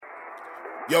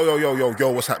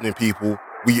Yo, what's happening, people?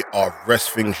 We are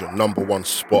Wresthings, your number one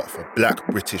spot for Black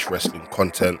British wrestling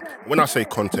content. When I say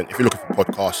content, if you're looking for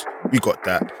podcasts, we got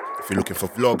that. If you're looking for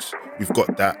vlogs, we've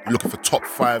got that. You're looking for top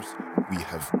fives, we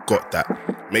have got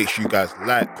that. Make sure you guys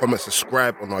like, comment,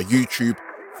 subscribe on our YouTube.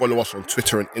 Follow us on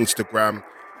Twitter and Instagram.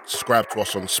 Subscribe to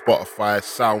us on Spotify,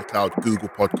 SoundCloud, Google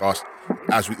Podcasts.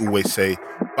 As we always say,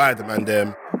 by the man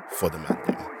them, for the man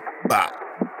them. Bye.